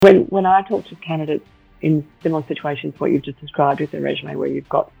When I talk to candidates in similar situations, what you've just described with their resume, where you've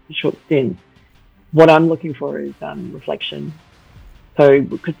got a short stint, what I'm looking for is reflection. So,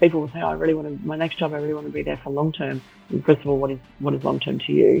 because people will say, my next job, I really want to be there for long term. And first of all, what is long term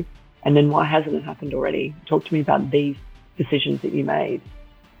to you? And then why hasn't it happened already? Talk to me about these decisions that you made.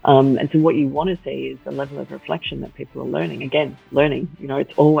 And so what you want to see is the level of reflection that people are learning. Again, learning,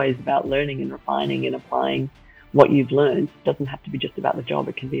 it's always about learning and refining and applying what you've learned. It doesn't have to be just about the job.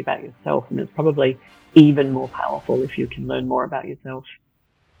 It can be about yourself. And it's probably even more powerful if you can learn more about yourself.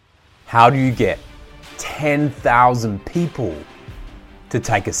 How do you get 10,000 people to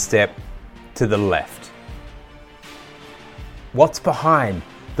take a step to the left? What's behind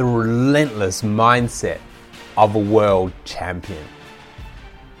the relentless mindset of a world champion?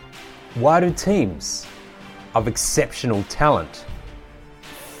 Why do teams of exceptional talent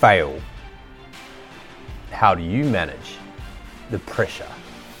fail? How do you manage the pressure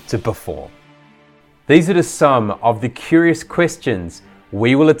to perform? These are just some of the curious questions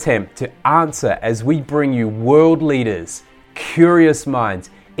we will attempt to answer as we bring you world leaders, curious minds,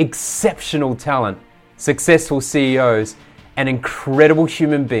 exceptional talent, successful CEOs, and incredible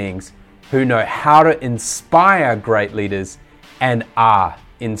human beings who know how to inspire great leaders and are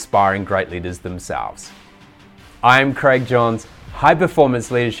inspiring great leaders themselves. I'm Craig Johns, high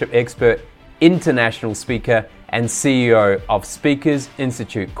performance leadership expert, international speaker, and CEO of Speakers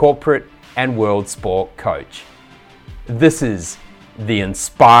Institute Corporate and World Sport Coach. This is the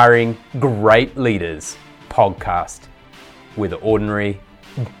Inspiring Great Leaders podcast, where the ordinary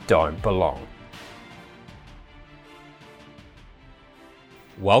don't belong.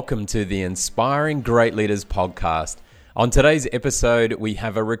 Welcome to the Inspiring Great Leaders podcast. On today's episode, we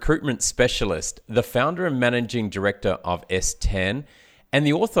have a recruitment specialist, the founder and managing director of S10, and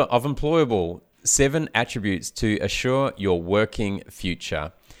the author of Employable, 7 Attributes to Assure Your Working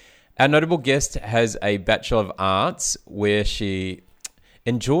Future. Our notable guest has a Bachelor of Arts where she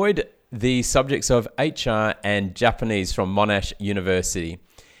enjoyed the subjects of HR and Japanese from Monash University,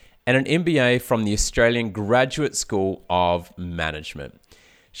 and an MBA from the Australian Graduate School of Management.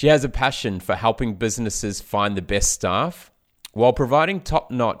 She has a passion for helping businesses find the best staff while providing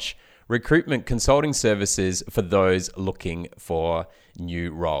top-notch recruitment consulting services for those looking for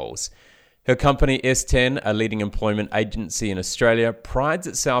new roles. Her company, S10, a leading employment agency in Australia, prides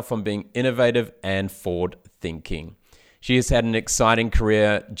itself on being innovative and forward-thinking. She has had an exciting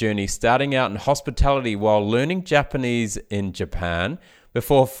career journey starting out in hospitality while learning Japanese in Japan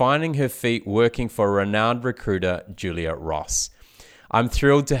before finding her feet working for renowned recruiter Julia Ross. I'm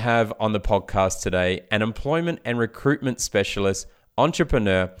thrilled to have on the podcast today an employment and recruitment specialist,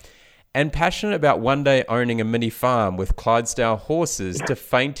 entrepreneur, and passionate about one day owning a mini farm with Clydesdale horses to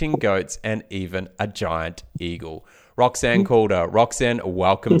fainting goats and even a giant eagle. Roxanne Calder. Roxanne,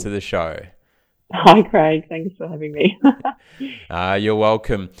 welcome to the show. Hi, Craig. Thanks for having me. You're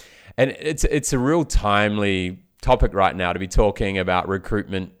welcome. And it's a real timely topic right now to be talking about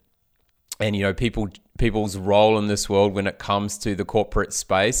recruitment and, people's role in this world when it comes to the corporate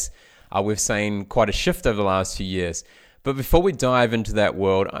space. We've seen quite a shift over the last few years. But before we dive into that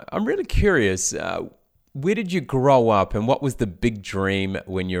world, I'm really curious, where did you grow up and what was the big dream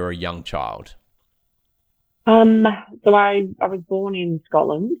when you were a young child? So I was born in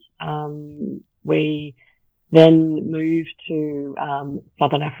Scotland. We then moved to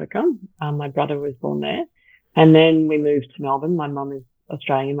Southern Africa. My brother was born there. And then we moved to Melbourne. My mum is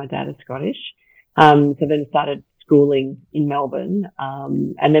Australian, my dad is Scottish. So then started schooling in Melbourne.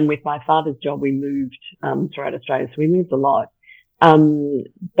 And then with my father's job, we moved throughout Australia. So we moved a lot.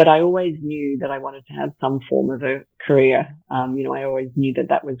 But I always knew that I wanted to have some form of a career. I always knew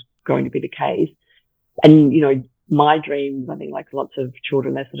that was going to be the case. And, my dreams, I think like lots of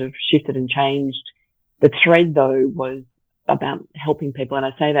children, they sort of shifted and changed. The thread though was about helping people. And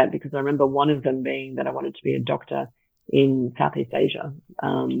I say that because I remember one of them being that I wanted to be a doctor in Southeast Asia,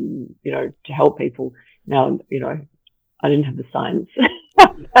 to help people. Now, I didn't have the science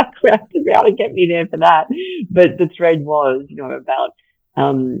background to be able to get me there for that. But the thread was, about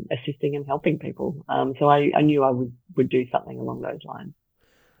assisting and helping people. So I knew I would do something along those lines.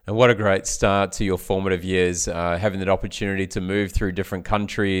 And what a great start to your formative years, having that opportunity to move through different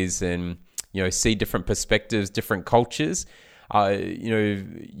countries and, see different perspectives, different cultures.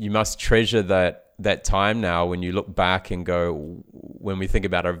 You must treasure that time now when you look back and go, when we think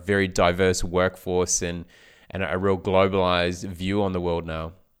about a very diverse workforce and a real globalized view on the world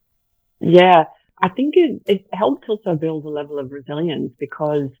now. Yeah, I think it helped also build a level of resilience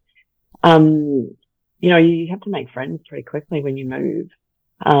because, you have to make friends pretty quickly when you move.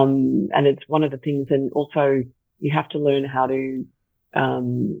 And it's one of the things, and also you have to learn how to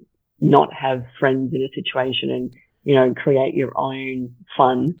not have friends in a situation and, you know, create your own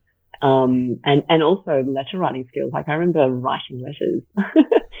fun. And also letter writing skills. Like I remember writing letters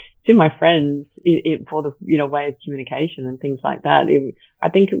to my friends for the, you know, way of communication and things like that. I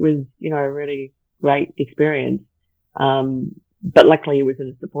think it was, you know, a really great experience. But luckily it was in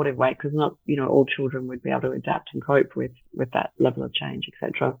a supportive way because not, you know, all children would be able to adapt and cope with that level of change,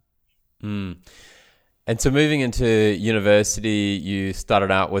 etc. Mm. And so moving into university, you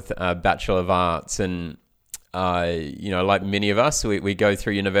started out with a Bachelor of Arts and, you know, like many of us, we go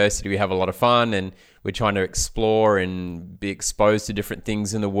through university, we have a lot of fun and we're trying to explore and be exposed to different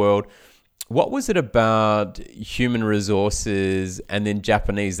things in the world. What was it about human resources and then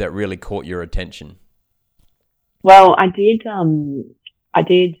Japanese that really caught your attention? Well, I did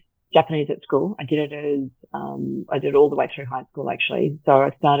Japanese at school. I did it as, I did it all the way through high school actually. So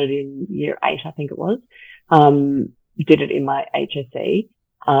I started in year 8, I think it was. Did it in my HSE.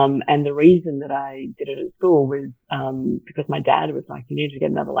 And the reason that I did it at school was, because my dad was like, you need to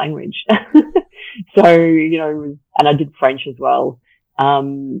get another language. So, you know, and I did French as well.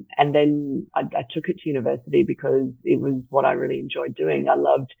 And then I took it to university because it was what I really enjoyed doing. I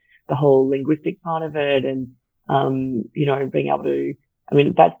loved the whole linguistic part of it and, you know, being able to, I mean,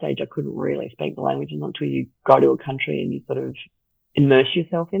 at that stage, I couldn't really speak the language until you go to a country and you sort of immerse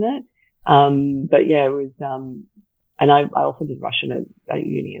yourself in it. But yeah, it was, and I also did Russian at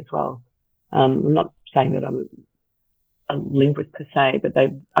uni as well. I'm not saying that I'm a linguist per se, but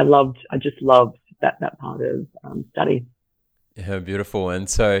I just loved that part of study. Yeah, beautiful. And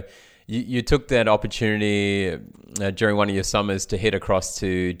so you took that opportunity during one of your summers to head across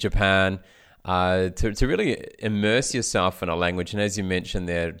to Japan to really immerse yourself in a language. And as you mentioned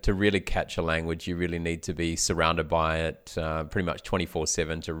there, to really catch a language, you really need to be surrounded by it pretty much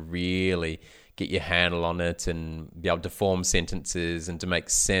 24/7 to really get your handle on it and be able to form sentences and to make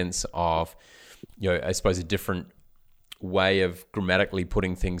sense of, you know, I suppose a different way of grammatically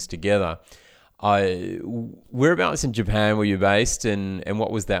putting things together. Whereabouts in Japan were you based and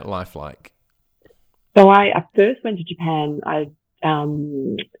what was that life like? So I first went to Japan.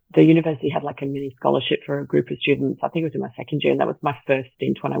 The university had like a mini scholarship for a group of students. I think it was in my second year, and that was my first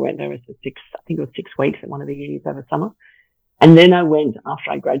stint when I went there. It was I think it was 6 weeks at one of the unis over summer. And then I went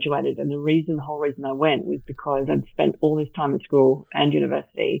after I graduated. And the whole reason I went was because I'd spent all this time at school and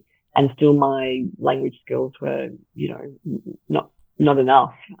university and still my language skills were, you know, not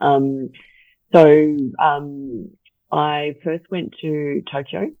enough. So I first went to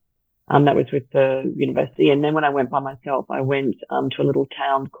Tokyo. That was with the university. And then when I went by myself, I went to a little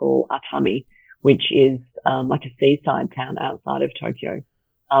town called Atami, which is like a seaside town outside of Tokyo.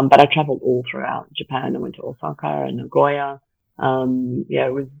 But I traveled all throughout Japan. I went to Osaka and Nagoya. Yeah,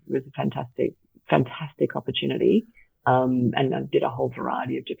 it was a fantastic opportunity. And I did a whole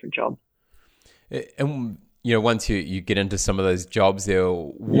variety of different jobs. And, you know, once you get into some of those jobs there,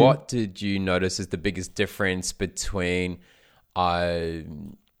 what did you notice is the biggest difference between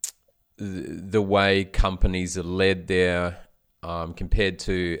the way companies are led there compared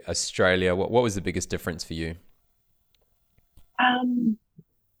to Australia? What was the biggest difference for you?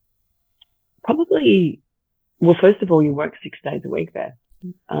 Probably, well, first of all, you work 6 days a week there.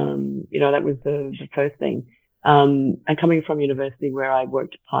 You know, that was the first thing. And coming from university where I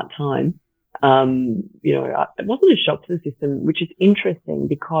worked part-time, you know, it wasn't a shock to the system, which is interesting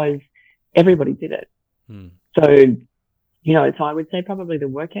because everybody did it. So, you know, so I would say probably the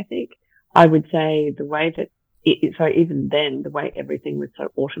work ethic. I would say the way that so even then, the way everything was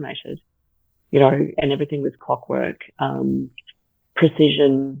so automated, you know, and everything was clockwork,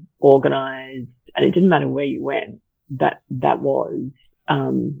 precision, organized, and it didn't matter where you went. That was,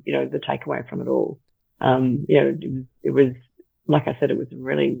 you know, the takeaway from it all. You know, it was, like I said, it was a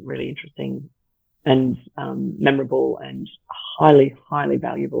really, really interesting and memorable and highly, highly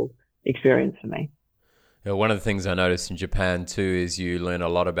valuable experience for me. You know, one of the things I noticed in Japan too is you learn a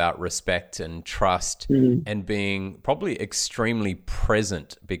lot about respect and trust and being probably extremely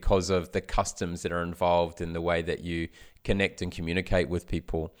present because of the customs that are involved in the way that you connect and communicate with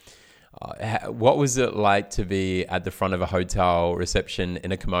people. What was it like to be at the front of a hotel reception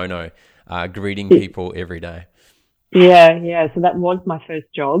in a kimono, greeting people every day? Yeah. So that was my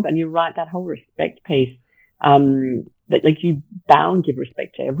first job. And you're right, that whole respect piece, that like you bow and give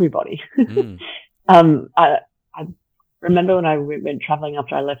respect to everybody. I remember when I went traveling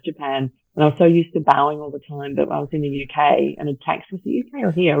after I left Japan, and I was so used to bowing all the time, but I was in the UK and a taxi, was the UK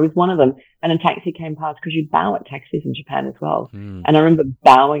or here? It was one of them. And a taxi came past because you bow at taxis in Japan as well. And I remember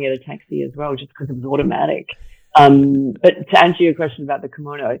bowing at a taxi as well, just because it was automatic. But to answer your question about the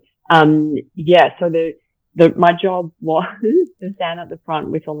kimono, yeah, so my job was to stand at the front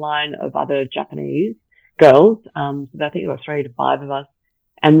with a line of other Japanese girls. So I think there were 3 to 5 of us,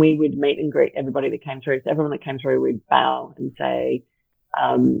 and we would meet and greet everybody that came through. So everyone that came through, we'd bow and say,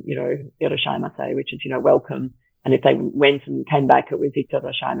 "Yoroshaimase," which is, welcome. And if they went and came back, it was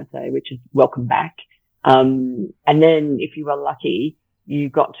 "Itoroshaimase," which is welcome back. And then if you were lucky, you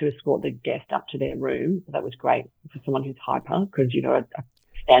got to escort the guest up to their room. So that was great for someone who's hyper, because,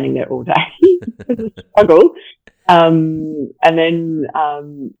 standing there all day is a struggle. And then,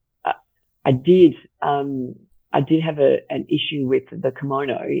 I did have an issue with the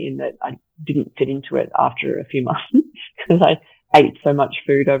kimono, in that I didn't fit into it after a few months because I ate so much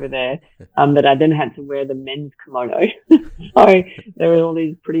food over there, that I then had to wear the men's kimono. So there were all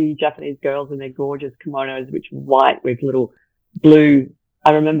these pretty Japanese girls in their gorgeous kimonos, which were white with little blue.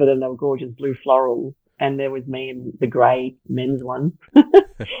 I remember them; they were gorgeous blue florals, and there was me in the grey men's one,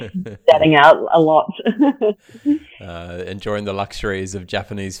 standing out a lot. Enjoying the luxuries of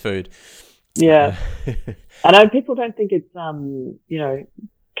Japanese food. Yeah, I know people don't think it's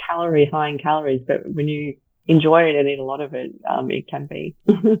calorie high in calories, but when you enjoy it and eat a lot of it, it can be.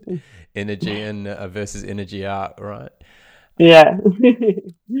 Energy and versus energy out, right? Yeah.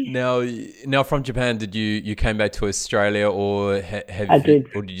 Now from Japan, did you came back to Australia, or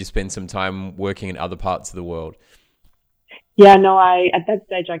or did you spend some time working in other parts of the world? Yeah, no, at that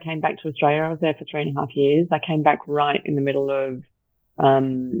stage I came back to Australia. I was there for 3.5 years. I came back right in the middle of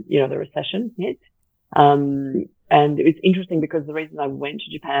the recession hit. And it was interesting because the reason I went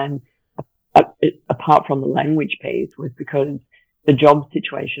to Japan, apart from the language piece, was because the job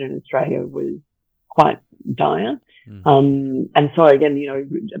situation in Australia was quite dire. And so again,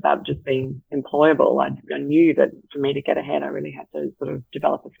 about just being employable, I knew that for me to get ahead, I really had to sort of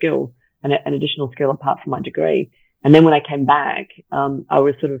develop a skill, an additional skill apart from my degree. And then when I came back, I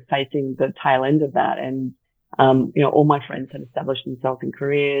was sort of facing the tail end of that. And, all my friends had established themselves in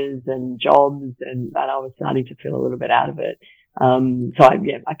careers and jobs, and I was starting to feel a little bit out of it. So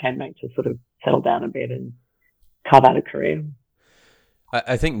I came back to sort of settle down a bit and carve out a career.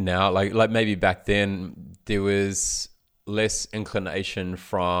 I think now, like maybe back then, there was less inclination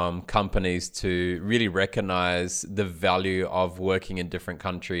from companies to really recognize the value of working in different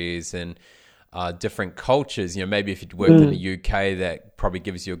countries and different cultures. Maybe if you'd worked in the UK, that probably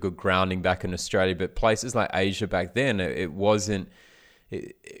gives you a good grounding back in Australia. But places like Asia back then, it wasn't.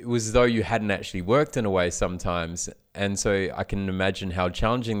 It was as though you hadn't actually worked in a way sometimes. And so I can imagine how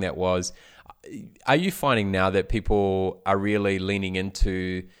challenging that was. Are you finding now that people are really leaning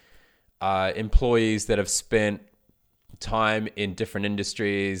into employees that have spent time in different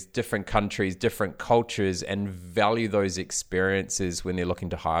industries, different countries, different cultures, and value those experiences when they're looking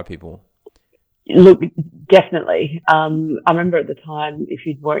to hire people? Look, definitely. I remember at the time, if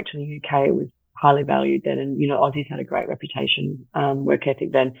you'd worked in the UK, it was highly valued then. And, Aussies had a great reputation, work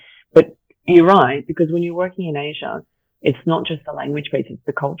ethic then. But you're right, because when you're working in Asia, it's not just the language piece, it's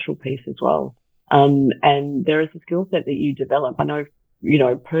the cultural piece as well. And there is a skill set that you develop. I know,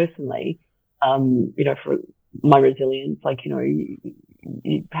 personally, for my resilience,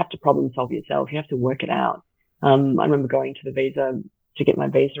 you have to problem solve yourself. You have to work it out. I remember going to get my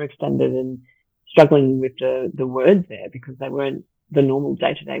visa extended and struggling with the words there because they weren't the normal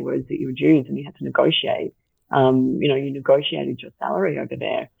day-to-day words that you would use, and you had to negotiate. You negotiated your salary over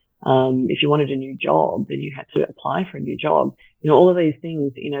there. If you wanted a new job, then you had to apply for a new job. All of these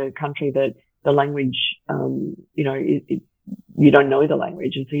things in a country that the language, you don't know the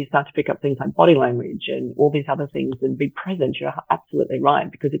language. And so you start to pick up things like body language and all these other things and be present. You're absolutely right.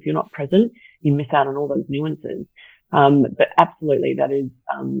 Because if you're not present, you miss out on all those nuances. But absolutely, that is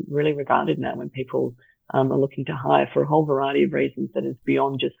really regarded now when people are looking to hire for a whole variety of reasons that is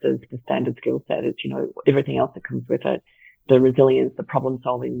beyond just the standard skill set. It's, everything else that comes with it, the resilience, the problem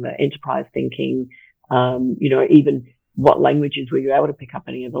solving, the enterprise thinking, even what languages were you able to pick up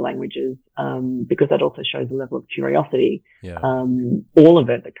any of the languages, because that also shows a level of curiosity, all of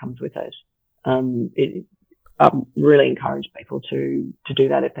it that comes with it. I really encourage people to do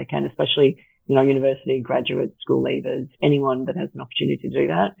that if they can, especially, university, graduate, school leavers, anyone that has an opportunity to do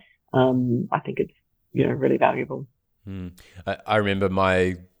that. I think it's, really valuable. I remember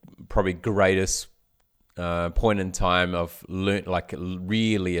my probably greatest point in time of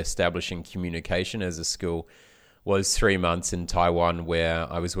really establishing communication as a skill was 3 months in Taiwan,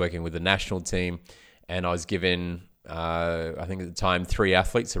 where I was working with the national team, and I was given, I think at the time, 3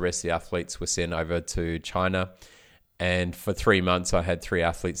 athletes. The rest of the athletes were sent over to China. And for 3 months, I had 3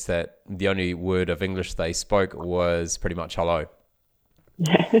 athletes that the only word of English they spoke was pretty much hello.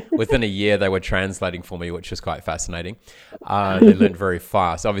 Within a year, they were translating for me, which was quite fascinating. They learned very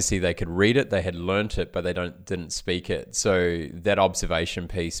fast. Obviously, they could read it, they had learnt it, but they didn't speak it. So that observation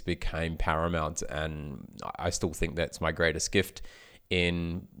piece became paramount, and I still think that's my greatest gift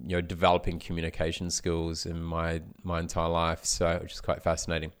in developing communication skills in my entire life. So, which is quite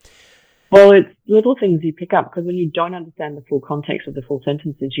fascinating. Well, it's little things you pick up, because when you don't understand the full context of the full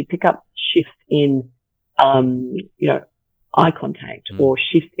sentences, you pick up shifts in, eye contact, or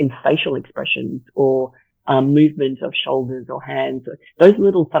shifts in facial expressions, or movement of shoulders or hands. Those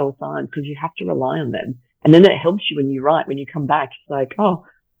little subtle signs, because you have to rely on them. And then it helps you when you write, when you come back, it's like, oh,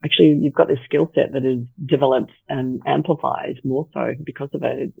 actually, you've got this skill set that is developed and amplified more so because of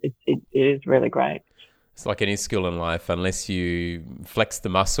it. It is really great. It's like any skill in life, unless you flex the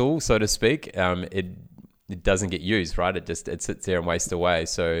muscle, so to speak, it doesn't get used, right? It sits there and wastes away.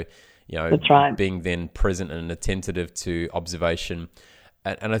 So, that's right. Being then present and attentive to observation.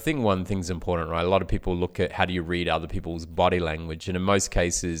 And I think one thing's important, right? A lot of people look at how do you read other people's body language. And in most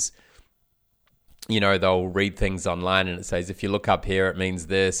cases, they'll read things online and it says, if you look up here, it means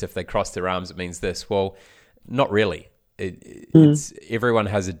this. If they cross their arms, it means this. Well, not really. It's everyone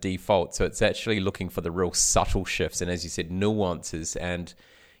has a default. So it's actually looking for the real subtle shifts. And as you said, nuances. And,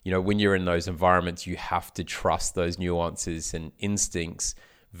 when you're in those environments, you have to trust those nuances and instincts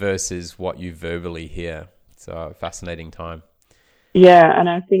versus what you verbally hear. So a fascinating time. Yeah. And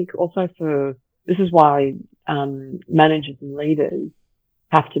I think also this is why managers and leaders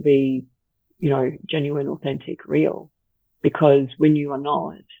have to be, genuine, authentic, real, because when you are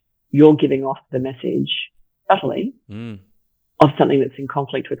not, you're giving off the message subtly of something that's in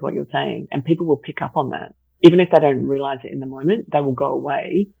conflict with what you're saying. And people will pick up on that. Even if they don't realize it in the moment, they will go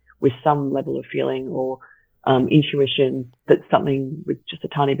away with some level of feeling or intuition that something with just a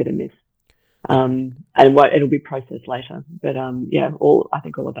tiny bit of miss. And it'll be processed later. But, I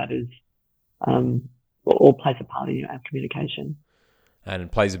think all of that is, all plays a part in our communication. And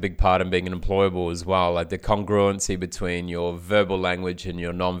it plays a big part in being an employable as well. Like the congruency between your verbal language and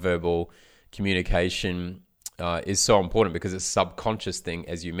your nonverbal communication is so important, because it's a subconscious thing,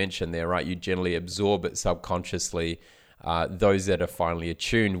 as you mentioned there, right? You generally absorb it subconsciously. Those that are finally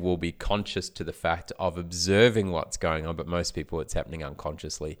attuned will be conscious to the fact of observing what's going on, but most people it's happening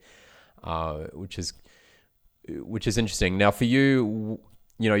unconsciously, which is interesting. Now, for you,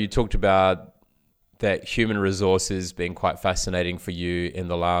 you talked about that human resources being quite fascinating for you in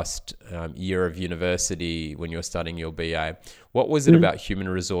the last year of university when you were studying your BA. What was it about human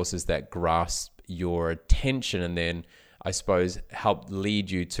resources that grasped your attention and then, I suppose, helped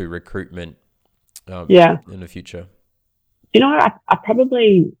lead you to recruitment in the future? I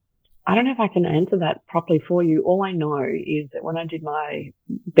don't know if I can answer that properly for you. All I know is that when I did my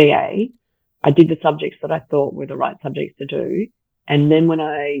BA, I did the subjects that I thought were the right subjects to do. And then when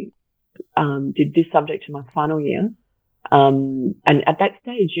I did this subject in my final year, and at that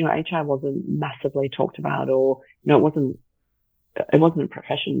stage, HR wasn't massively talked about, or, it wasn't a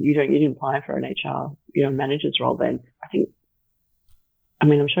profession. You didn't apply for an HR, manager's role then.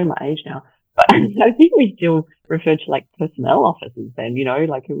 I'm showing my age now, but I think we still referred to like personnel officers then,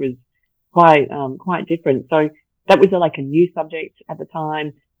 like it was quite different. So that was a new subject at the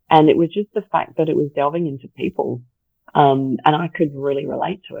time. And it was just the fact that it was delving into people. And I could really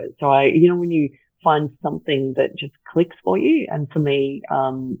relate to it. So when you find something that just clicks for you, and for me,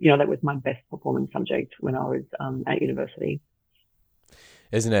 that was my best performing subject when I was at university.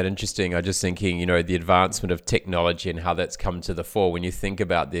 Isn't that interesting? I'm just thinking, the advancement of technology and how that's come to the fore. When you think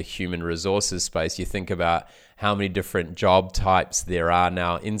about the human resources space, you think about how many different job types there are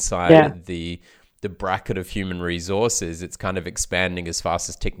now inside the bracket of human resources. It's kind of expanding as fast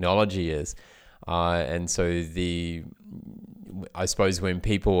as technology is. And so I suppose when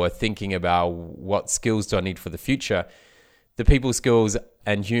people are thinking about what skills do I need for the future, the people skills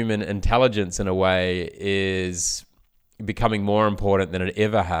and human intelligence in a way is becoming more important than it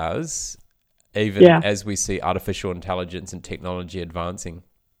ever has, even as we see artificial intelligence and technology advancing.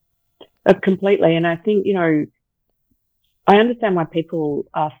 Completely. And I think, I understand why people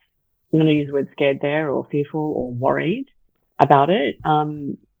are, I'm going to use the word scared there, or fearful or worried about it.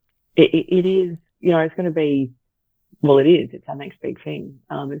 It is, it's going to be, it's our next big thing,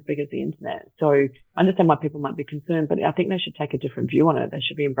 as big as the internet. So I understand why people might be concerned, but I think they should take a different view on it. They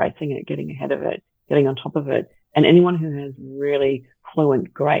should be embracing it, getting ahead of it, getting on top of it. And anyone who has really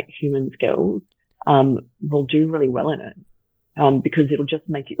fluent, great human skills, will do really well in it. Because it'll just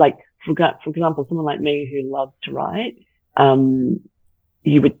make you, like, for example, someone like me who loves to write,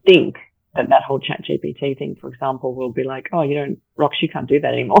 you would think that whole ChatGPT thing, for example, will be like, oh, Rox, you can't do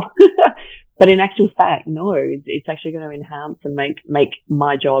that anymore. But in actual fact, no, it's actually going to enhance and make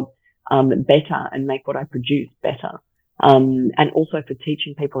my job better and make what I produce better. And also for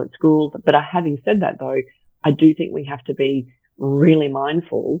teaching people at schools. But having said that, though, I do think we have to be really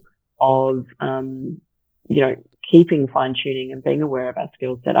mindful of, keeping fine tuning and being aware of our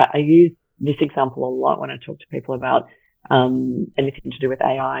skill set. I use this example a lot when I talk to people about anything to do with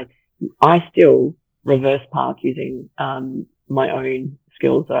AI. I still reverse park using my own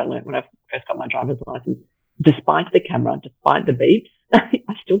skills that I learned when I first got my driver's license. Despite the camera, despite the beeps,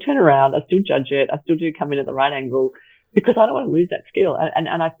 I still turn around, I still judge it, I still do come in at the right angle because I don't want to lose that skill. And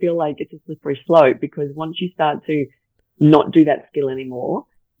I feel like it's a slippery slope because once you start to not do that skill anymore,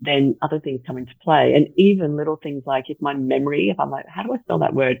 then other things come into play. And even little things like if I'm like, how do I spell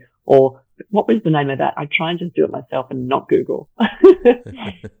that word? Or what was the name of that? I try and just do it myself and not Google. But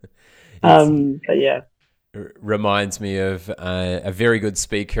yeah. Reminds me of a very good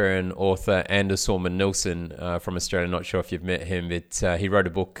speaker and author, Anders Sorman Nilsson from Australia. Not sure if you've met him, but he wrote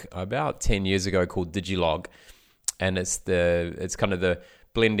a book about 10 years ago called Digilog. And it's kind of the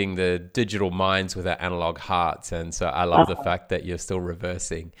blending the digital minds with our analog hearts. And so I love the fact that you're still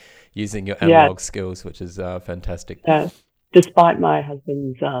reversing using your analog skills, which is fantastic. Despite my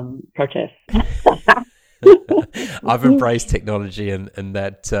husband's protest. I've embraced technology and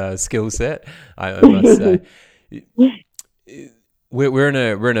that skill set, I must say. We're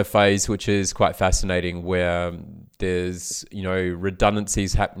in a phase which is quite fascinating where there's,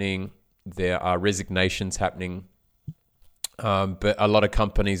 redundancies happening, there are resignations happening. But a lot of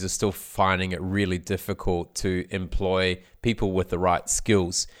companies are still finding it really difficult to employ people with the right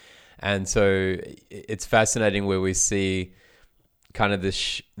skills. And so it's fascinating where we see kind of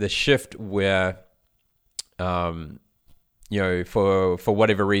the shift where, for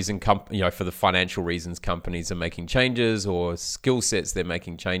whatever reason, for the financial reasons, companies are making changes or skill sets, they're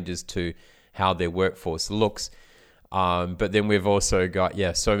making changes to how their workforce looks. But then we've also got,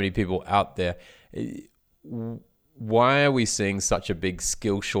 so many people out there. Why are we seeing such a big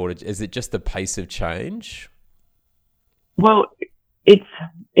skill shortage? Is it just the pace of change? Well, it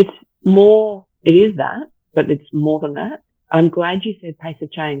is that, but it's more than that. I'm glad you said pace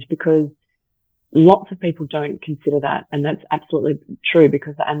of change because lots of people don't consider that. And that's absolutely true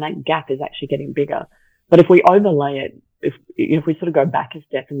and that gap is actually getting bigger. But if we overlay it, if we sort of go back a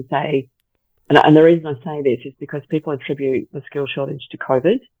step and say, and the reason I say this is because people attribute the skill shortage to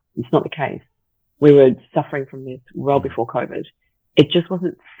COVID. It's not the case. We were suffering from this well before COVID. It just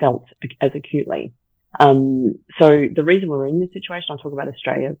wasn't felt as acutely. So the reason we're in this situation, I'll talk about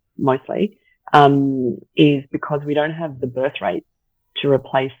Australia mostly, is because we don't have the birth rate to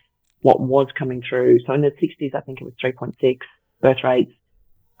replace what was coming through. So in the 60s, I think it was 3.6 birth rates.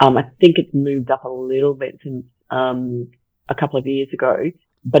 I think it's moved up a little bit since a couple of years ago,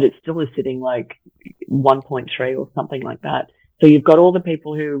 but it still is sitting like 1.3 or something like that. So you've got all the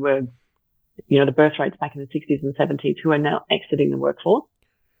people who were the birth rates back in the 60s and 70s who are now exiting the workforce.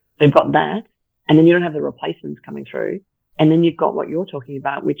 They've got that. And then you don't have the replacements coming through. And then you've got what you're talking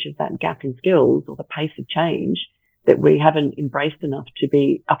about, which is that gap in skills or the pace of change that we haven't embraced enough to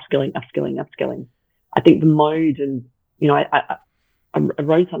be upskilling. I think the mode and, I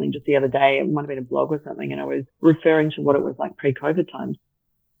wrote something just the other day. It might have been a blog or something. And I was referring to what it was like pre-COVID times.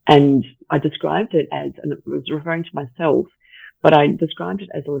 And I described it as, and it was referring to myself, but I described it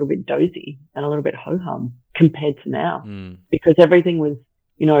as a little bit dozy and a little bit ho-hum compared to now because everything was,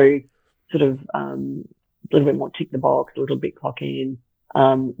 sort of a little bit more tick the box, a little bit clock in.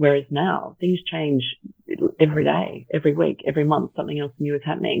 Whereas now things change every day, every week, every month, something else new is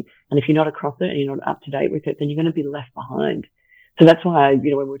happening. And if you're not across it and you're not up to date with it, then you're going to be left behind. So that's why, when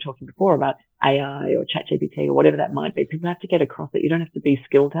we were talking before about AI or ChatGPT or whatever that might be, people have to get across it. You don't have to be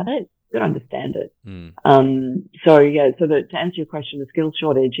skilled at it. You don't understand it. So to answer your question, the skills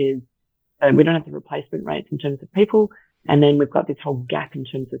shortage is we don't have the replacement rates in terms of people. And then we've got this whole gap in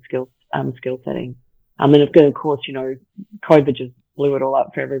terms of skill setting. And of course, COVID just blew it all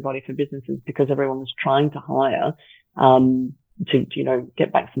up for everybody, for businesses, because everyone was trying to hire, to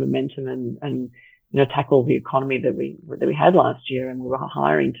get back some momentum and tackle the economy that we had last year. And we were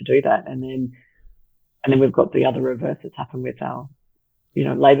hiring to do that. And then we've got the other reverse that's happened with our,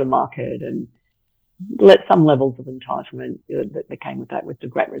 labor market and some levels of entitlement that came with that, with the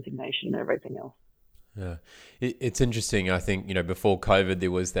Great Resignation and everything else. Yeah, it's interesting. I think, before COVID,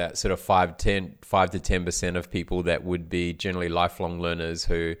 there was that sort of 5 to 10% of people that would be generally lifelong learners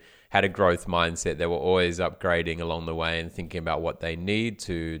who had a growth mindset. They were always upgrading along the way and thinking about what they need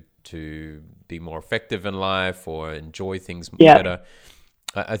to be more effective in life or enjoy things better.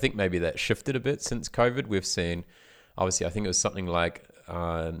 I think maybe that shifted a bit since COVID. We've seen, obviously, I think it was something like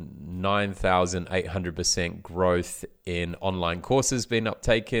 9,800% growth in online courses being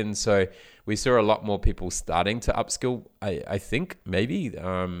uptaken. So we saw a lot more people starting to upskill. I think maybe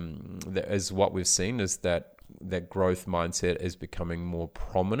as what we've seen is that growth mindset is becoming more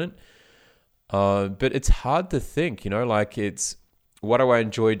prominent. But it's hard to think, like it's, what do I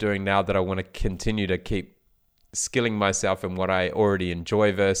enjoy doing now that I want to continue to keep skilling myself in what I already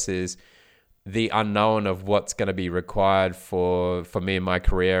enjoy versus the unknown of what's going to be required for me in my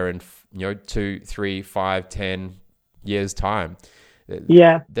career in 2, 3, 5, 10 years time.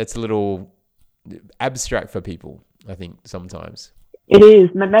 Yeah, that's a little abstract for people, I think, sometimes. It is.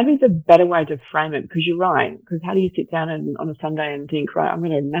 Maybe it's a better way to frame it, because you're right. Because how do you sit down on a Sunday and think, right, I'm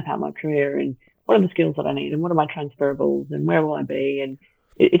going to map out my career and what are the skills that I need and what are my transferables and where will I be? And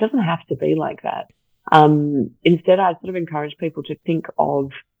it doesn't have to be like that. Instead, I sort of encourage people to think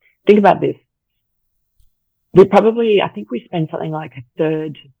about this. I think we spend something like a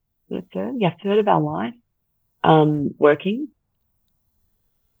third of our life working,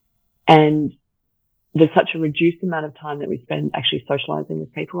 and there's such a reduced amount of time that we spend actually socializing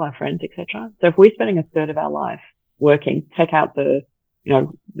with people, our friends, etc. So if we're spending a third of our life working, take out the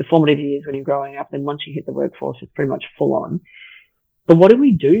formative years when you're growing up, then once you hit the workforce, it's pretty much full on. But what do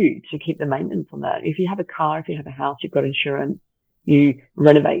we do to keep the maintenance on that? If you have a car, if you have a house, you've got insurance, you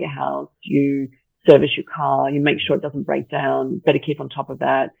renovate your house, you service your car, you make sure it doesn't break down, better keep on top of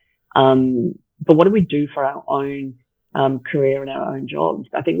that. But what do we do for our own career and our own jobs?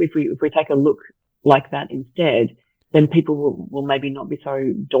 I think if we take a look like that instead, then people will maybe not be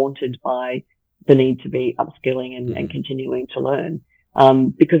so daunted by the need to be upskilling and continuing to learn.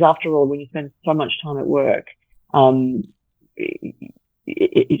 Because after all, when you spend so much time at work,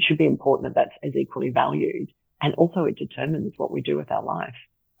 it should be important that that's as equally valued. And also it determines what we do with our life.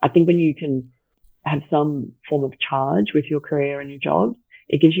 I think when you can have some form of charge with your career and your jobs,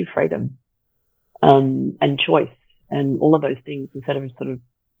 it gives you freedom, and choice and all of those things, instead of sort of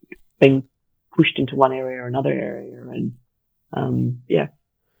being pushed into one area or another area. And, Yeah,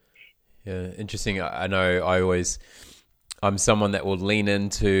 interesting. I know I'm someone that will lean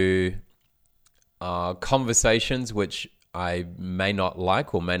into conversations which I may not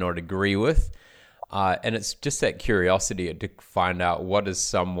like or may not agree with. And it's just that curiosity to find out what has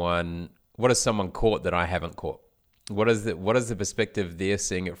someone caught that I haven't caught? What is the perspective they're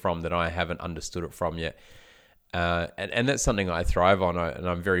seeing it from that I haven't understood it from yet? And that's something I thrive on, and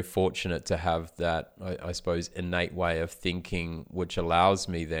I'm very fortunate to have that, I suppose, innate way of thinking, which allows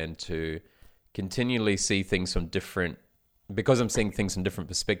me then to continually see things from different, because I'm seeing things from different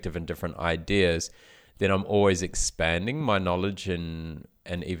perspective and different ideas, then I'm always expanding my knowledge and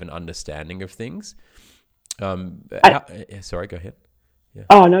even understanding of things. Sorry, go ahead. Yeah.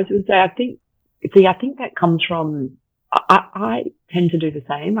 Oh, no, I was going to say, I think that comes from, I tend to do the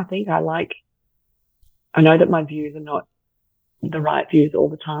same. I know that my views are not the right views all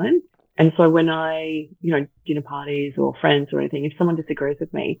the time. And so when dinner parties or friends or anything, if someone disagrees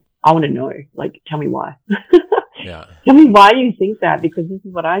with me, I want to know, like, tell me why. Yeah. Tell me why you think that, because this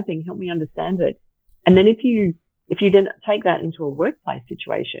is what I think. Help me understand it. And then if you then take that into a workplace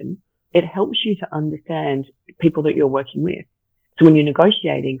situation, it helps you to understand people that you're working with. So when you're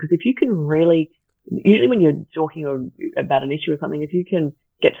negotiating, because if you can usually when you're talking about an issue or something, if you can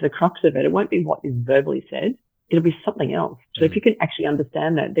get to the crux of it, it won't be what is verbally said. It'll be something else. So if you can actually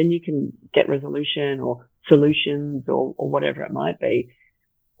understand that, then you can get resolution or solutions or whatever it might be.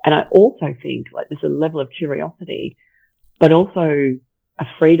 And I also think, like, there's a level of curiosity, but also a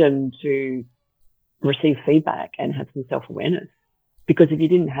freedom to receive feedback and have some self-awareness. Because if you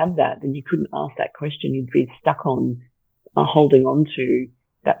didn't have that, then you couldn't ask that question. You'd be stuck on holding on to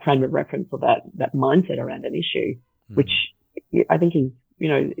that frame of reference or that mindset around an issue, which I think is,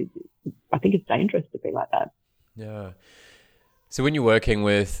 I think it's dangerous to be like that. Yeah. So when you're working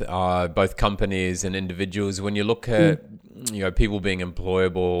with both companies and individuals, when you look at people being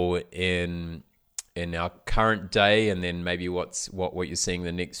employable in our current day, and then maybe what you're seeing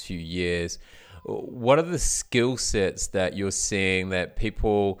the next few years, what are the skill sets that you're seeing that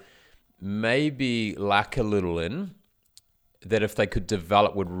people maybe lack a little in, that if they could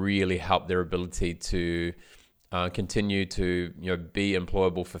develop would really help their ability to continue to be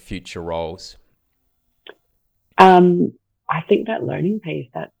employable for future roles? I think that learning piece,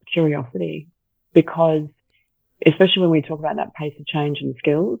 that curiosity, because especially when we talk about that pace of change and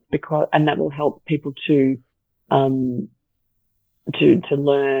skills, and that will help people to learn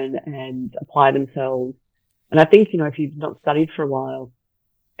and apply themselves. And I think, if you've not studied for a while,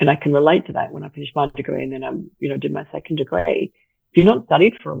 and I can relate to that when I finished my degree and then I did my second degree. If you've not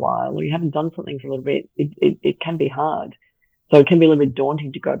studied for a while or you haven't done something for a little bit, it can be hard. So it can be a little bit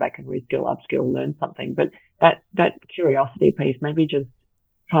daunting to go back and reskill, upskill, learn something. But that curiosity piece, maybe just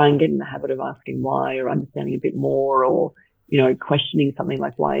try and get in the habit of asking why, or understanding a bit more, or, questioning something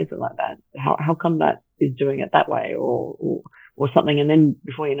like, why is it like that? How come that is doing it that way, or something? And then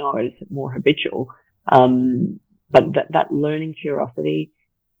before you know it, it's more habitual. But that learning curiosity,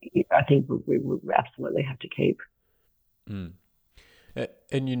 I think we absolutely have to keep. Mm.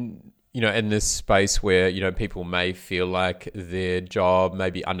 And in this space where, people may feel like their job may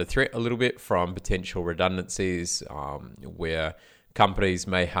be under threat a little bit from potential redundancies, where companies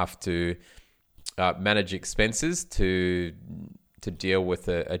may have to manage expenses to deal with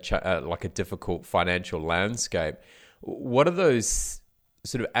a difficult financial landscape. What are those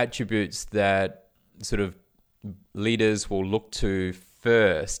sort of attributes that sort of leaders will look to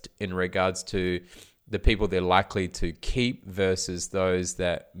first in regards to the people they're likely to keep versus those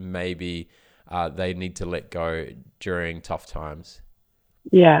that maybe they need to let go during tough times?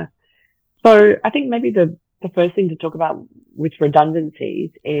 Yeah. So I think maybe the first thing to talk about with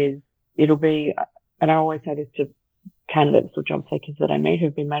redundancies is it'll be, and I always say this to candidates or job seekers that I meet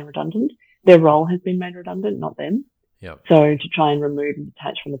who've been made redundant, their role has been made redundant, not them. Yep. So to try and remove and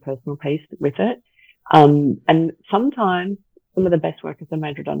detach from the personal piece with it. And sometimes some of the best workers are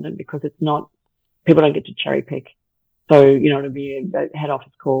made redundant because people don't get to cherry pick. So, it'll be a head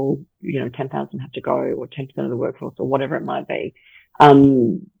office call, 10,000 have to go, or 10% of the workforce, or whatever it might be.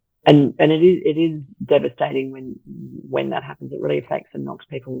 And it is devastating when that happens. It really affects and knocks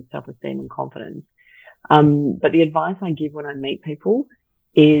people's self-esteem and confidence. But the advice I give when I meet people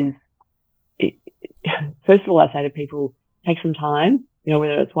is, first of all, I say to people, take some time,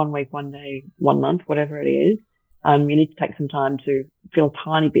 whether it's 1 week, 1 day, 1 month, whatever it is. You need to take some time to feel a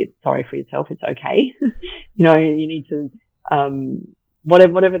tiny bit sorry for yourself. It's okay. You need to,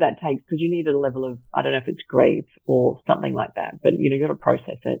 whatever that takes, because you need a level of, I don't know if it's grief or something like that, but you've got to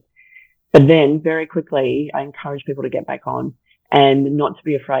process it. But then very quickly, I encourage people to get back on and not to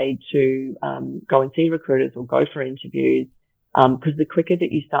be afraid to, go and see recruiters or go for interviews. Because the quicker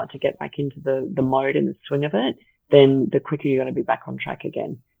that you start to get back into the mode and the swing of it, then the quicker you're going to be back on track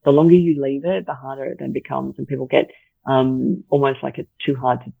again. The longer you leave it, the harder it then becomes, and people get almost like it's too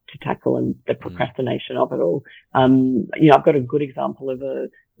hard to tackle, and the procrastination of it all. I've got a good example of a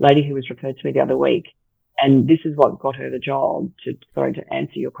lady who was referred to me the other week, and this is what got her the job. To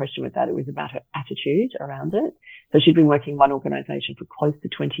answer your question with that, it was about her attitude around it. So she'd been working in one organisation for close to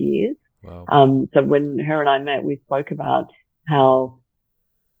 20 years. Wow. So when her and I met, we spoke about how,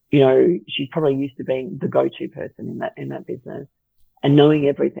 she's probably used to being the go-to person in that business and knowing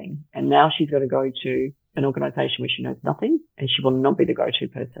everything. And now she's got to go to an organisation where she knows nothing, and she will not be the go-to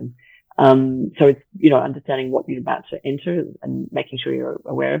person. So it's, understanding what you're about to enter and making sure you're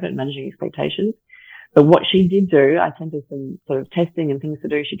aware of it and managing expectations. But what she did do, I sent her some sort of testing and things to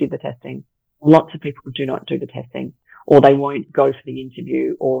do. She did the testing. Lots of people do not do the testing, or they won't go for the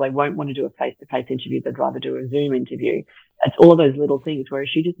interview, or they won't want to do a face-to-face interview. They'd rather do a Zoom interview. It's all of those little things, whereas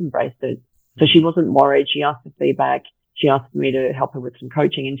she just embraced it. So she wasn't worried. She asked for feedback. She asked me to help her with some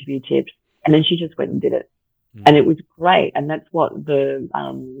coaching interview tips, and then she just went and did it. And it was great. And that's what the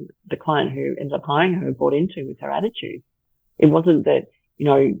client who ended up hiring her bought into, with her attitude. It wasn't that,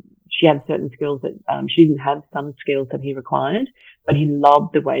 she had certain skills that, she didn't have some skills that he required, but he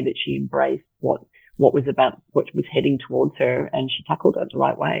loved the way that she embraced what was heading towards her, and she tackled it the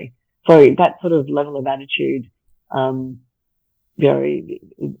right way. So that sort of level of attitude, I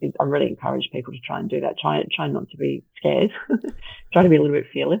really encourage people to try and do that. Try not to be scared. Try to be a little bit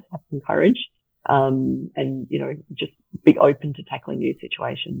fearless, have some courage, and, just be open to tackling new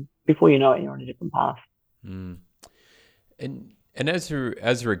situations. Before you know it, you're on a different path. Mm. And as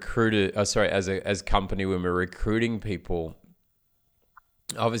a recruiter, as a company, when we're recruiting people,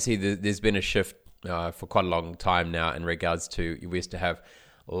 obviously there's been a shift for quite a long time now in regards to, we used to have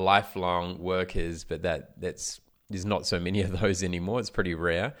lifelong workers, but there's not so many of those anymore. It's pretty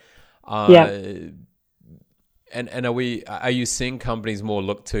rare. And are you seeing companies more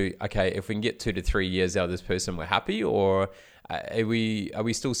look to, okay, if we can get 2 to 3 years out of this person, we're happy, or are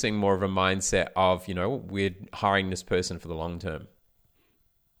we still seeing more of a mindset of, we're hiring this person for the long term?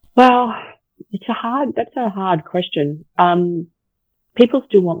 Well, that's a hard question. People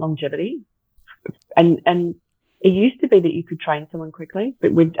still want longevity, and it used to be that you could train someone quickly,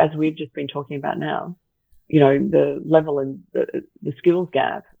 but as we've just been talking about now, the level and the skills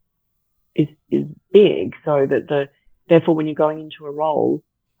gap is big, so that therefore when you're going into a role,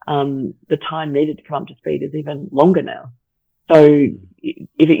 the time needed to come up to speed is even longer now. So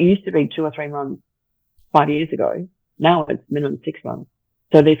if it used to be 2 or 3 months 5 years ago, now it's minimum 6 months.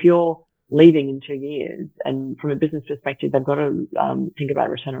 So if you're leaving in 2 years. And from a business perspective, they've got to think about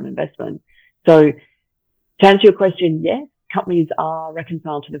return on investment. So to answer your question, yes, companies are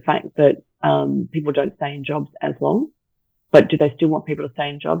reconciled to the fact that people don't stay in jobs as long. But do they still want people to stay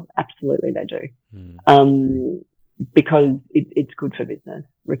in jobs? Absolutely, they do. Because it's good for business.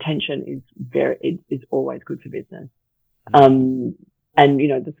 Retention is always good for business. And,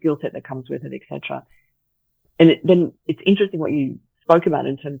 the skill set that comes with it, etc. And then it's interesting what you spoke about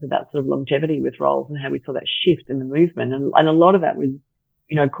in terms of that sort of longevity with roles and how we saw that shift in the movement. And a lot of that was,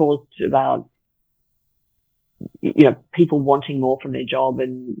 caused about, people wanting more from their job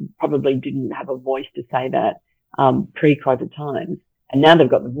and probably didn't have a voice to say that pre-COVID times. And now they've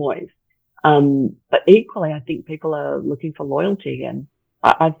got the voice. But equally, I think people are looking for loyalty again.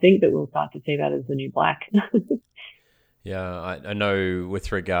 I think that we'll start to see that as the new black. Yeah, I know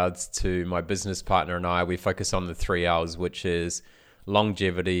with regards to my business partner and I, we focus on the 3 L's, which is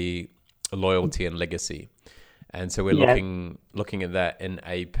longevity, loyalty, and legacy. And so we're looking at that in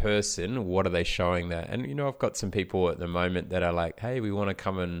a person. What are they showing that? And, I've got some people at the moment that are like, hey, we want to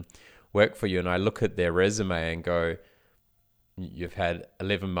come and work for you. And I look at their resume and go, you've had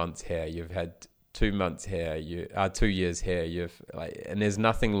 11 months here, you've had 2 months here, 2 years here, and there's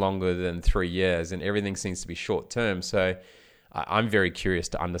nothing longer than 3 years, and everything seems to be short term. So I'm very curious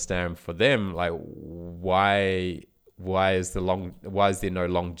to understand for them, like, why is there no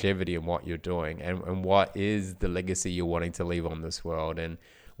longevity in what you're doing, and what is the legacy you're wanting to leave on this world, and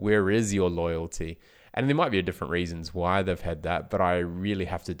where is your loyalty? And there might be different reasons why they've had that, but I really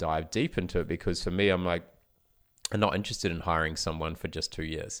have to dive deep into it, because for me, I'm not interested in hiring someone for just 2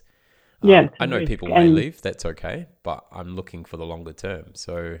 years. I know people may leave, that's okay, but I'm looking for the longer term.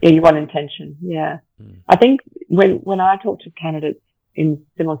 So yeah, you want intention. Yeah. I think when I talk to candidates in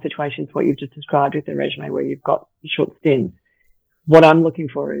similar situations, what you've just described with the resume where you've got short stints, what I'm looking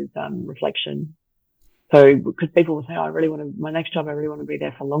for is reflection. So because people will say, my next job, I really want to be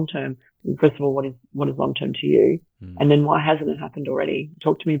there for long term. First of all, what is long term to you? And then why hasn't it happened already?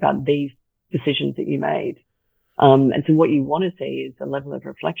 Talk to me about these decisions that you made. And so what you want to see is a level of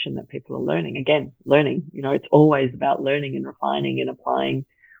reflection that people are learning. Again, learning, it's always about learning and refining and applying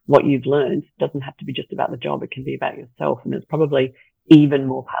what you've learned. It doesn't have to be just about the job. It can be about yourself. And it's probably even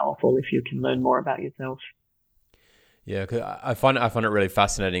more powerful if you can learn more about yourself. Yeah, because I find it really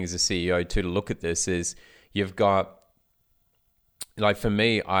fascinating as a CEO too, to look at this is you've got, like for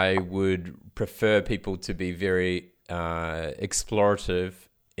me, I would prefer people to be very explorative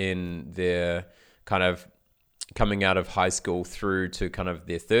in their kind of coming out of high school through to kind of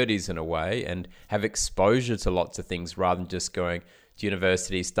their 30s in a way, and have exposure to lots of things rather than just going to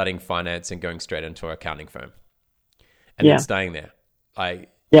university, studying finance and going straight into an accounting firm and then staying there. I'm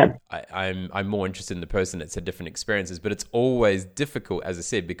more interested in the person that's had different experiences, but it's always difficult, as I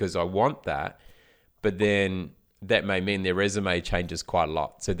said, because I want that, but then that may mean their resume changes quite a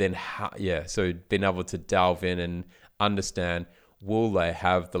lot. So then, so being able to delve in and understand, will they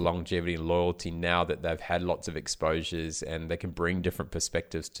have the longevity and loyalty now that they've had lots of exposures and they can bring different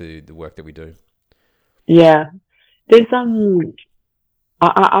perspectives to the work that we do? Yeah, there's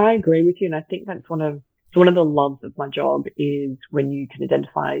I agree with you, and I think that's one of the loves of my job is when you can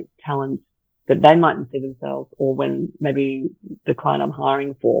identify talents that they mightn't see themselves, or when maybe the client I'm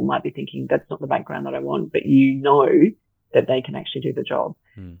hiring for might be thinking that's not the background that I want, but that they can actually do the job.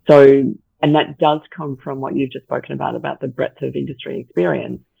 So. And that does come from what you've just spoken about the breadth of industry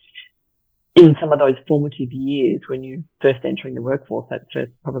experience in some of those formative years when you're first entering the workforce, that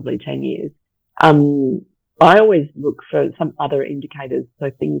first probably 10 years. I always look for some other indicators.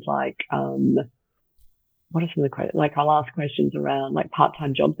 So things like, what are some of the, like I'll ask questions around like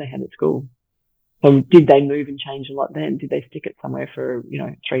part-time jobs they had at school. So did they move and change a lot then? Did they stick it somewhere for,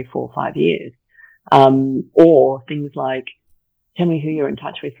 3, 4, 5 years? Or things like, tell me who you're in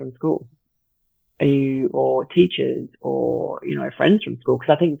touch with from school. Or teachers or, friends from school?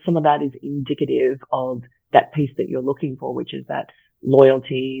 Because I think some of that is indicative of that piece that you're looking for, which is that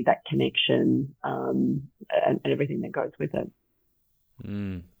loyalty, that connection, and everything that goes with it.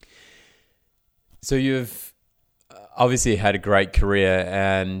 So you've obviously had a great career,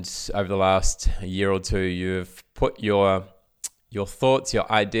 and over the last year or two, you've put your thoughts,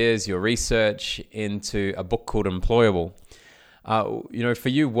 your ideas, your research into a book called Employable. For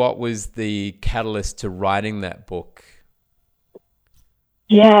you, what was the catalyst to writing that book?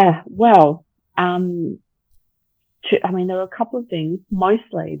 Yeah, well, there were a couple of things.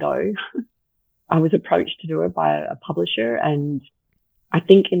 Mostly, though, I was approached to do it by a publisher, and I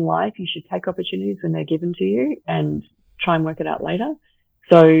think in life you should take opportunities when they're given to you and try and work it out later.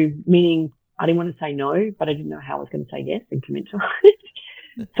 So, meaning I didn't want to say no, but I didn't know how I was going to say yes and commit to it.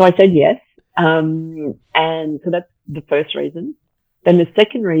 So I said yes. And so that's the first reason. Then the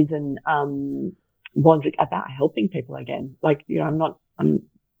second reason, was about helping people again. Like, I'm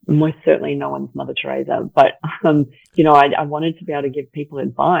most certainly no one's Mother Teresa, but, I wanted to be able to give people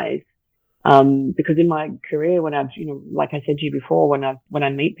advice. Because in my career, when I've, like I said to you before, when I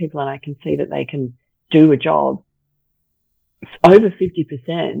meet people and I can see that they can do a job, over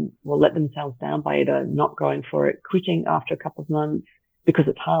 50% will let themselves down by either not going for it, quitting after a couple of months because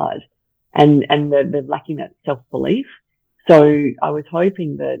it's hard, and they're lacking that self-belief. So I was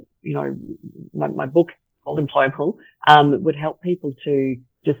hoping that, my book called Employable, would help people to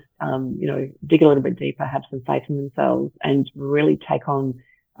just, dig a little bit deeper, have some faith in themselves, and really take on,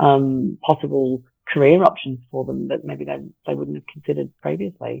 possible career options for them that maybe they wouldn't have considered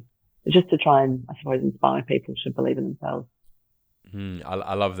previously. Just to try and, I suppose, inspire people to believe in themselves.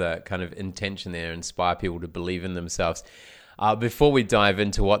 I love that kind of intention there, inspire people to believe in themselves. Before we dive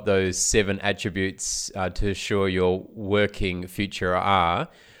into what those 7 attributes to assure your working future are,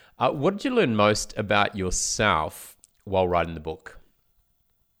 what did you learn most about yourself while writing the book?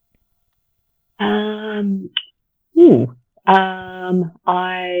 I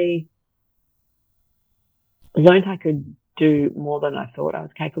learned I could do more than I thought I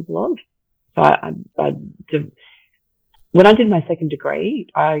was capable of. So when I did my second degree,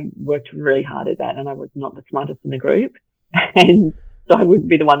 I worked really hard at that, and I was not the smartest in the group. And so I would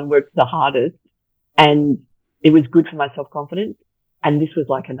be the one who worked the hardest, and it was good for my self-confidence. And this was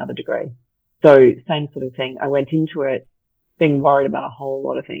like another degree. So same sort of thing. I went into it being worried about a whole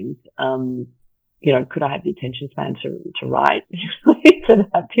lot of things. Could I have the attention span to write for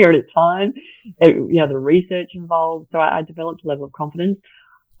that period of time? The research involved. So I developed a level of confidence.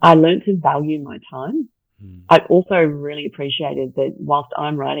 I learned to value my time. I also really appreciated that whilst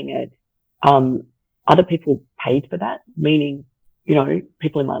I'm writing it, other people paid for that, meaning,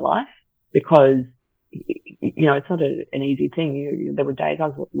 people in my life, because, it's not an easy thing. There were days I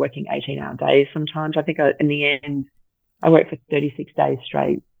was working 18-hour days sometimes. I think in the end, I worked for 36 days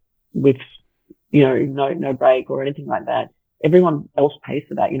straight with, no break or anything like that. Everyone else pays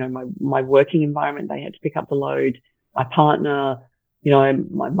for that. My working environment, they had to pick up the load. My partner,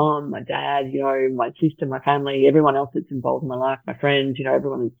 my mom, my dad, my sister, my family, everyone else that's involved in my life, my friends,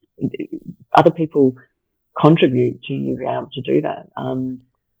 other people contribute to you being able to do that.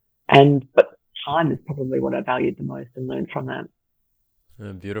 But time is probably what I valued the most and learned from that.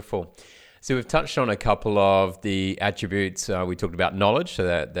 Beautiful. So we've touched on a couple of the attributes. We talked about knowledge, so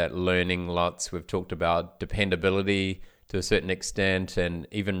that learning lots. We've talked about dependability to a certain extent, and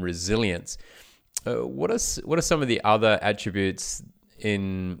even resilience. What are some of the other attributes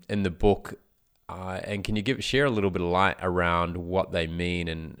in the book, and can you share a little bit of light around what they mean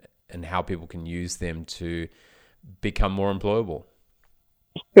and how people can use them to become more employable?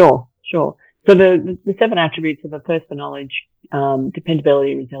 Sure. So the 7 attributes are the first for knowledge,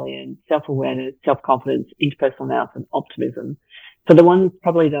 dependability, resilience, self-awareness, self-confidence, interpersonal nous, and optimism. So the ones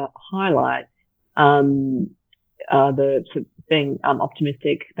probably to highlight are the being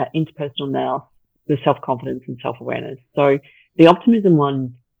optimistic, that interpersonal nous, the self-confidence and self-awareness. So the optimism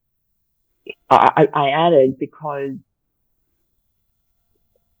one, I added because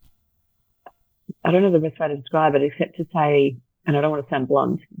I don't know the best way to describe it except to say, and I don't want to sound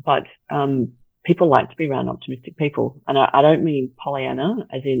blunt, but people like to be around optimistic people. And I don't mean Pollyanna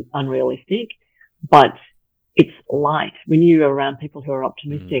as in unrealistic, but it's light. When you're around people who are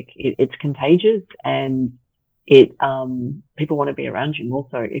optimistic, it's contagious, and people want to be around you more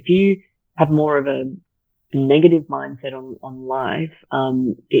so. If you have more of a negative mindset on life,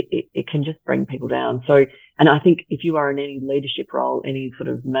 it can just bring people down. So, and I think if you are in any leadership role, any sort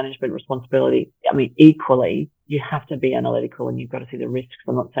of management responsibility, equally, you have to be analytical and you've got to see the risks.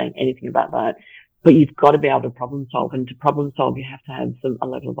 I'm not saying anything about that, but you've got to be able to problem solve, and to problem solve, you have to have a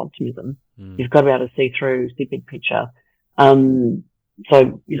level of optimism. You've got to be able to see big picture.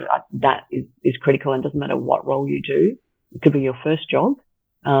 So, that is critical, and doesn't matter what role you do. It could be your first job.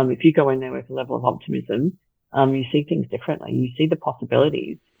 If you go in there with a level of optimism, you see things differently. You see the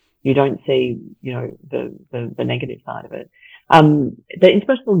possibilities. You don't see, the negative side of it. The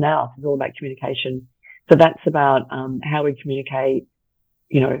interpersonal nous is all about communication. So that's about, how we communicate,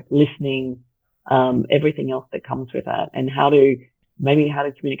 listening, everything else that comes with that, and how to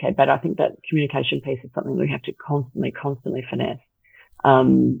communicate better. I think that communication piece is something we have to constantly finesse. I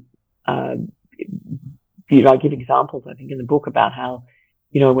give examples, I think, in the book about how,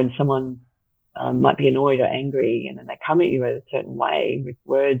 when someone might be annoyed or angry, and then they come at you in a certain way with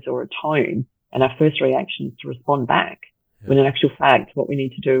words or a tone, and our first reaction is to respond back. When in actual fact, what we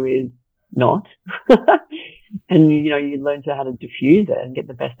need to do is not. and you learn how to diffuse it and get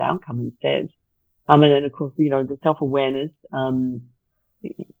the best outcome instead. And then of course, the self-awareness,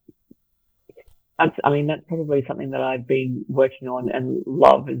 that's probably something that I've been working on and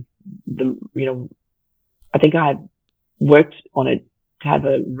love is I think I worked on it to have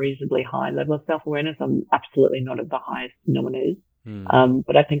a reasonably high level of self-awareness. I'm absolutely not at the highest no one is.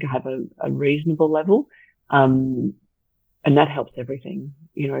 But I think I have a reasonable level. And that helps everything,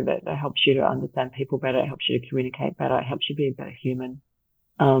 that helps you to understand people better. It helps you to communicate better. It helps you be a better human.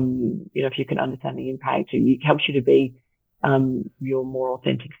 If you can understand the impact, it helps you to be, your more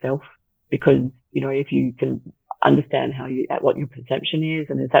authentic self, because, if you can understand what your perception is,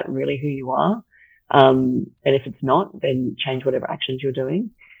 and is that really who you are? And if it's not, then change whatever actions you're doing.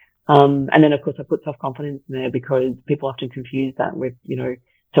 And then of course I put self-confidence in there because people often confuse that with,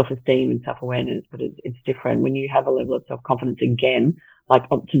 self-esteem and self-awareness, but it's different. When you have a level of self-confidence, again, like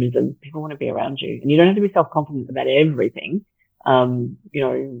optimism, people want to be around you, and you don't have to be self-confident about everything.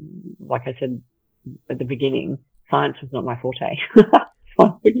 Like I said at the beginning, science was not my forte. So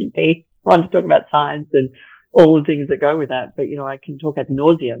I wouldn't be trying to talk about science and all the things that go with that, but I can talk ad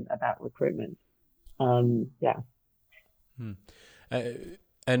nauseum about recruitment. Yeah.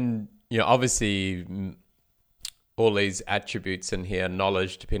 And obviously all these attributes in here: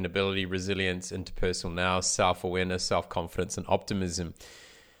 knowledge, dependability, resilience, interpersonal nous, self-awareness, self-confidence, and optimism.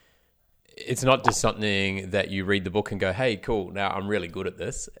 It's not just something that you read the book and go, hey, cool, now I'm really good at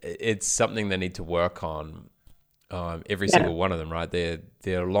this. It's something they need to work on, every single one of them, right?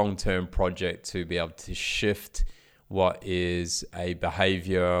 They're a long-term project to be able to shift what is a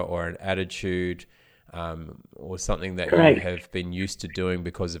behavior or an attitude, or something that you have been used to doing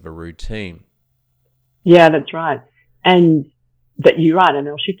because of a routine. Yeah, that's right. And that you're right, and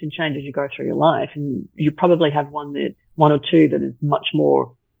it'll shift and change as you go through your life. And you probably have one or two that is much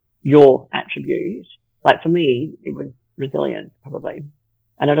more your attribute. Like for me, it was resilience, probably.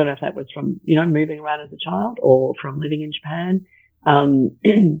 And I don't know if that was from, moving around as a child or from living in Japan.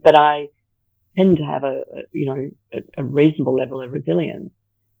 But I tend to have a reasonable level of resilience.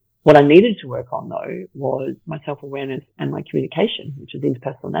 What I needed to work on though was my self-awareness and my communication, which is the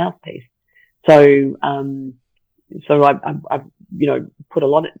interpersonal nous piece. So I've put a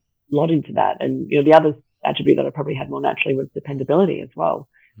lot into that. And, the other attribute that I probably had more naturally was dependability as well.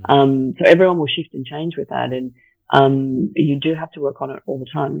 So everyone will shift and change with that. And, you do have to work on it all the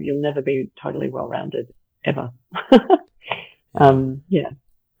time. You'll never be totally well-rounded ever. Yeah.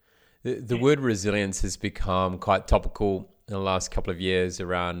 The word resilience has become quite topical in the last couple of years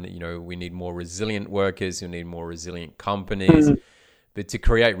around, we need more resilient workers, we need more resilient companies. But to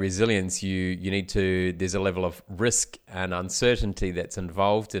create resilience, you need there's a level of risk and uncertainty that's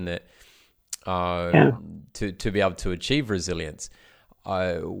involved in it to be able to achieve resilience.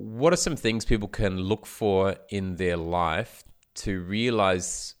 What are some things people can look for in their life to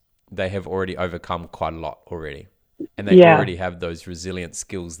realize they have already overcome quite a lot already? And they already have those resilient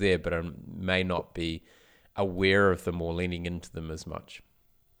skills there, but may not be aware of them or leaning into them as much.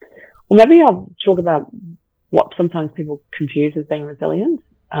 Well, maybe I'll talk about what sometimes people confuse as being resilient.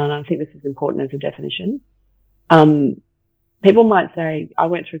 And I think this is important as a definition. People might say, I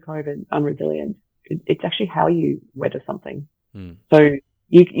went through COVID, I'm resilient. It's actually how you weather something. So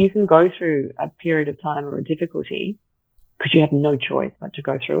you can go through a period of time or a difficulty because you have no choice but to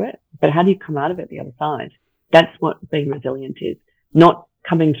go through it. But how do you come out of it the other side? That's what being resilient is. Not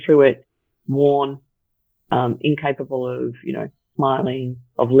coming through it worn, incapable of, smiling,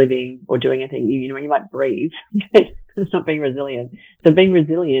 of living or doing anything. You might breathe. It's not being resilient. So being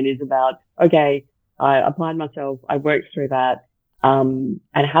resilient is about, okay, I applied myself, I worked through that, and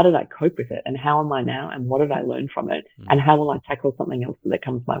how did I cope with it? And how am I now? And what did I learn from it? And how will I tackle something else that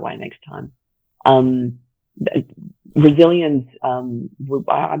comes my way next time? Resilience,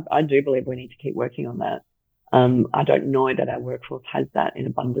 I do believe we need to keep working on that. I don't know that our workforce has that in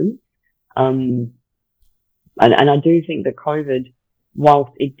abundance. And I do think that COVID,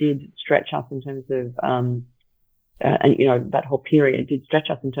 whilst it did stretch us in terms of, that whole period did stretch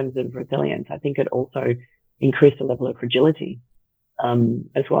us in terms of resilience, I think it also increased the level of fragility,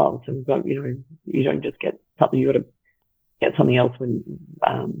 as well. So we've got, you don't just get something, you got to get something else when,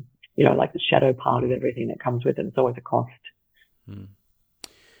 like the shadow part of everything that comes with it. It's always a cost.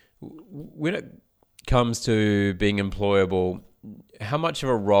 When it comes to being employable, how much of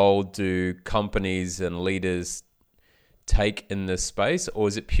a role do companies and leaders take in this space, or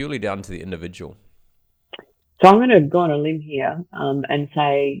is it purely down to the individual? So I'm going to go on a limb here and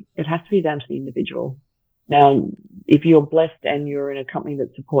say it has to be down to the individual. Now, if you're blessed and you're in a company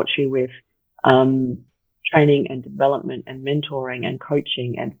that supports you with training and development and mentoring and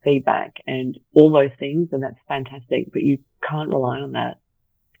coaching and feedback and all those things. And that's fantastic, but you can't rely on that.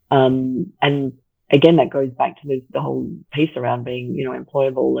 And again, that goes back to the whole piece around being,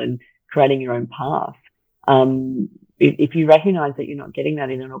 employable and creating your own path. If you recognize that you're not getting that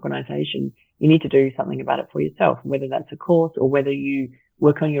in an organization, you need to do something about it for yourself, whether that's a course or whether you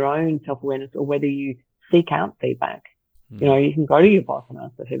work on your own self-awareness or whether you seek out feedback. You can go to your boss and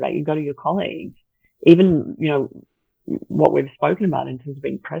ask for feedback. You can go to your colleagues. Even, what we've spoken about in terms of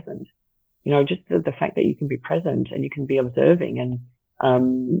being present, just the fact that you can be present and you can be observing and,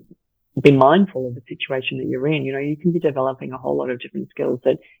 be mindful of the situation that you're in. You can be developing a whole lot of different skills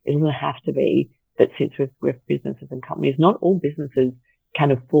that it doesn't have to be that sits with businesses and companies. Not all businesses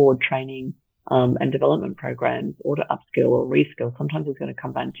can afford training, and development programs or to upskill or reskill. Sometimes it's going to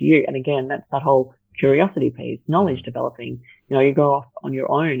come down to you. And again, that's that whole curiosity piece, knowledge developing. You go off on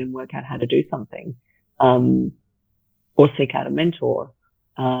your own and work out how to do something, or seek out a mentor,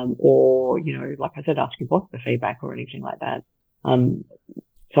 or, like I said, ask your boss for feedback or anything like that.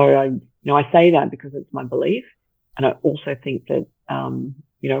 So I say that because it's my belief. And I also think that,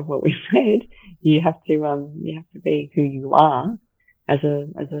 what we said, you have to be who you are as a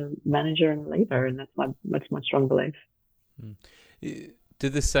manager and a leader. And that's my strong belief. Do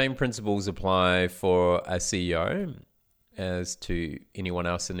the same principles apply for a CEO as to anyone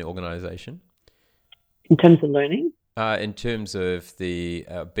else in the organization? In terms of learning? In terms of the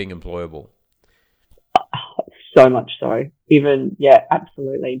being employable? So much so. Even, yeah,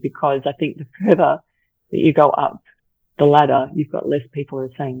 absolutely. Because I think the further that you go up the ladder, you've got less people who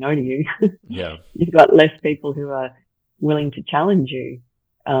are saying no to you. Yeah. You've got less people who are willing to challenge you.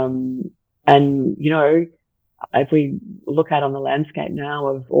 And, if we look out on the landscape now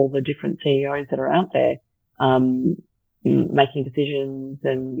of all the different CEOs that are out there, making decisions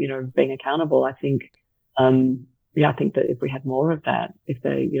and, being accountable, I think, I think that if we had more of that, if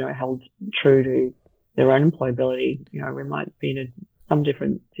they, held true to their own employability, we might be in some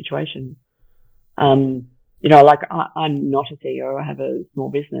different situation. Like I'm not a CEO. I have a small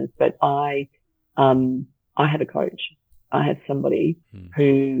business, but I have a coach. I have somebody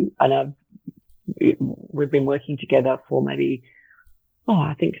who, and we've been working together for maybe,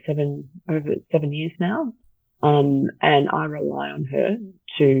 I think over 7 years now. And I rely on her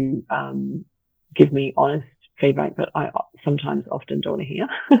to, give me honest feedback that I sometimes often don't want to hear.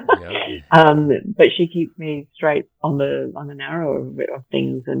 Yeah. But she keeps me straight on the narrow of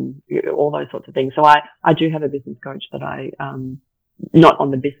things and all those sorts of things. So I do have a business coach that I, not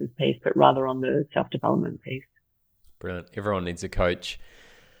on the business piece, but rather on the self-development piece. Brilliant. Everyone needs a coach.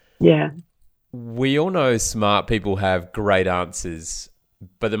 Yeah. We all know smart people have great answers,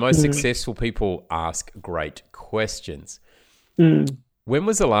 but the most successful people ask great questions. When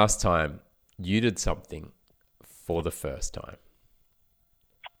was the last time you did something for the first time?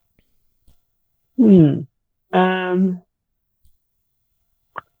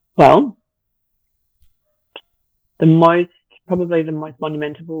 Well, probably the most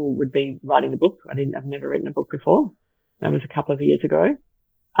monumental would be writing the book. I've never written a book before. That was a couple of years ago.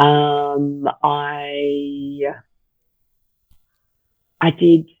 I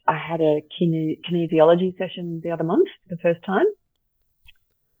had a kinesiology session the other month for the first time.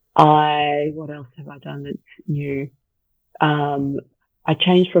 What else have I done that's new? I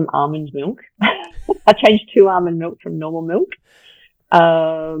changed from almond milk. I changed to almond milk from normal milk.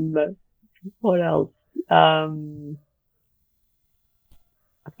 What else? I'm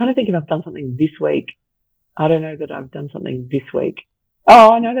trying to think if I've done something this week. I don't know that I've done something this week.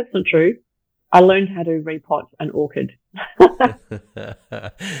 Oh, no, that's not true. I learned how to repot an orchid.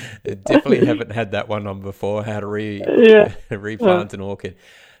 Definitely haven't had that one on before, how to replant an orchid.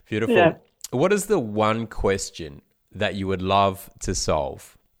 Beautiful. Yeah. What is the one question that you would love to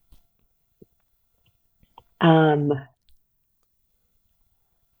solve? Gosh,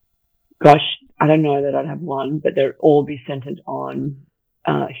 I don't know that I'd have one, but they'll all be centered on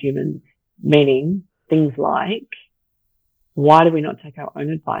humans, meaning things like, why do we not take our own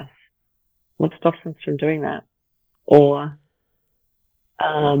advice? What stops us from doing that? Or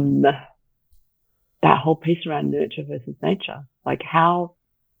that whole piece around nurture versus nature. Like how,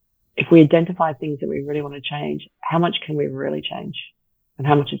 if we identify things that we really want to change, how much can we really change? And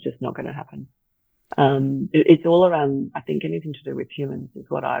how much is just not going to happen? It's all around, I think anything to do with humans is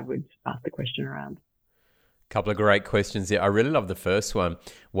what I would ask the question around. Couple of great questions there. I really love the first one.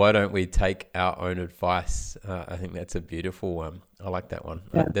 Why don't we take our own advice? I think that's a beautiful one. I like that one.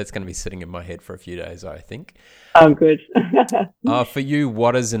 Yeah. That's going to be sitting in my head for a few days, I think. Oh, good. For you,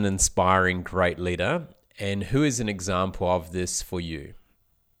 what is an inspiring great leader, and who is an example of this for you?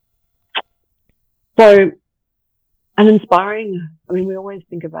 So And inspiring, I mean, we always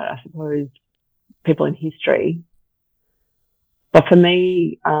think about, I suppose, people in history. But for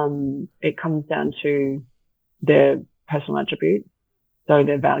me, it comes down to their personal attributes, so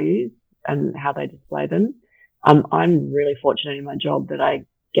their values and how they display them. I'm really fortunate in my job that I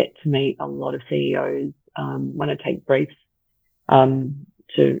get to meet a lot of CEOs when I take briefs to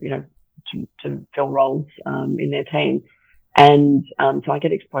fill roles in their team. And so I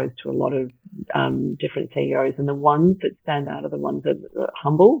get exposed to a lot of different CEOs, and the ones that stand out are the ones that are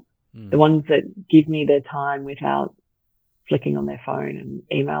humble, the ones that give me their time without flicking on their phone and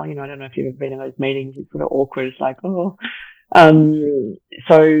email. I don't know if you've ever been in those meetings. It's sort of awkward. It's like, oh.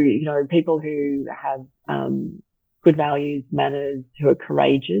 So, people who have good values, manners, who are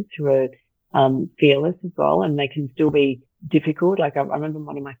courageous, who are fearless as well, and they can still be difficult. Like I remember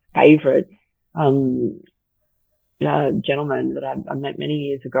one of my favorite gentlemen that I met many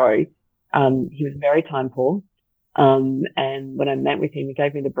years ago. He was very time poor. And when I met with him, he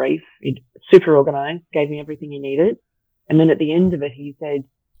gave me the brief. He's super organized, gave me everything he needed. And then at the end of it, he said,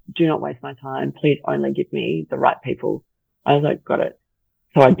 do not waste my time. Please only give me the right people. I was like, got it.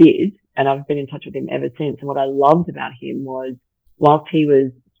 So I did. And I've been in touch with him ever since. And what I loved about him was, whilst he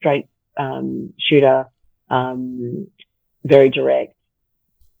was straight shooter, very direct,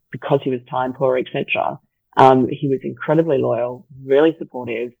 because he was time poor, etc., he was incredibly loyal, really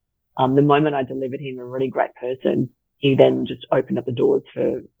supportive. The moment I delivered him a really great person, he then just opened up the doors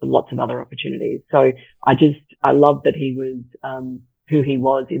for lots of other opportunities. So I loved that he was who he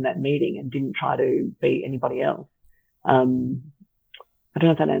was in that meeting and didn't try to be anybody else. I don't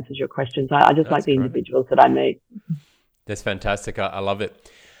know if that answers your questions. I just like the individuals that I meet. That's fantastic. I love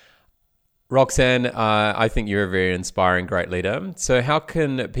it. Roxanne, I think you're a very inspiring, great leader. So how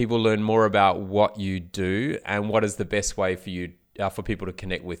can people learn more about what you do, and what is the best way for people to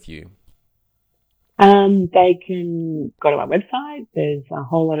connect with you? They can go to our website. There's a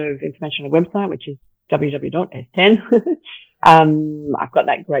whole lot of information on the website, which is www.s10. I've got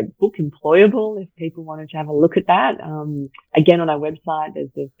that great book, Employable, if people wanted to have a look at that. Again, on our website,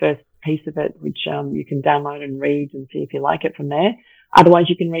 there's the first piece of it, which you can download and read and see if you like it from there. Otherwise,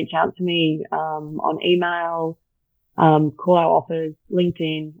 you can reach out to me on email, call our office,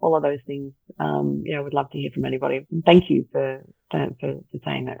 LinkedIn, all of those things. We'd love to hear from anybody. Thank you for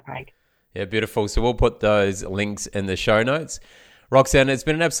saying that, Craig. Yeah, beautiful. So we'll put those links in the show notes. Roxanne, it's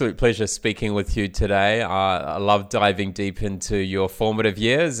been an absolute pleasure speaking with you today. I love diving deep into your formative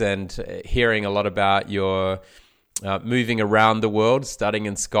years and hearing a lot about your moving around the world, starting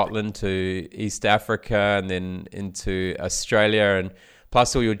in Scotland to East Africa and then into Australia, and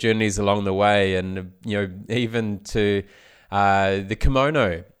plus all your journeys along the way, and even to the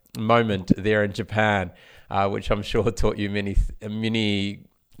kimono moment there in Japan, which I'm sure taught you many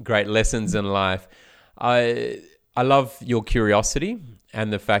great lessons in life. I love your curiosity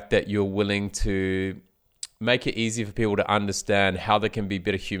and the fact that you're willing to make it easy for people to understand how they can be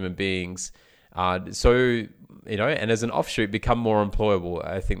better human beings. And as an offshoot, become more employable.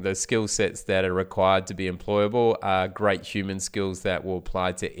 I think those skill sets that are required to be employable are great human skills that will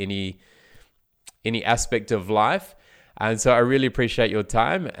apply to any aspect of life. And so I really appreciate your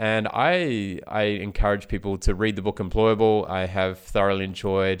time, and I encourage people to read the book Employable. I have thoroughly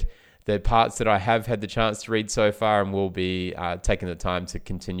enjoyed the parts that I have had the chance to read so far, and will be taking the time to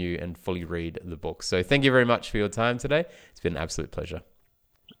continue and fully read the book. So thank you very much for your time today. It's been an absolute pleasure.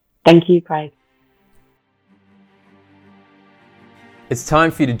 Thank you, Craig. It's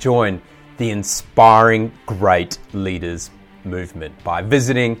time for you to join the Inspiring Great Leaders movement by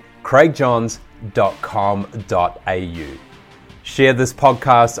visiting craigjohns.com.au. Share this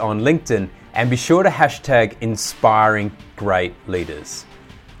podcast on LinkedIn and be sure to hashtag Inspiring Great Leaders.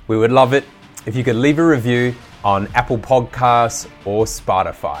 We would love it if you could leave a review on Apple Podcasts or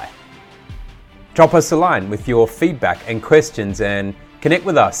Spotify. Drop us a line with your feedback and questions, and connect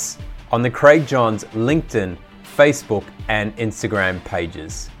with us on the Craig Johns LinkedIn, Facebook and Instagram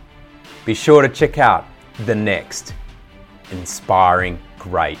pages. Be sure to check out the next Inspiring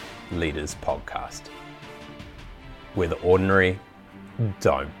Great Leaders podcast, where the ordinary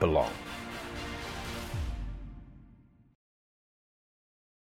don't belong.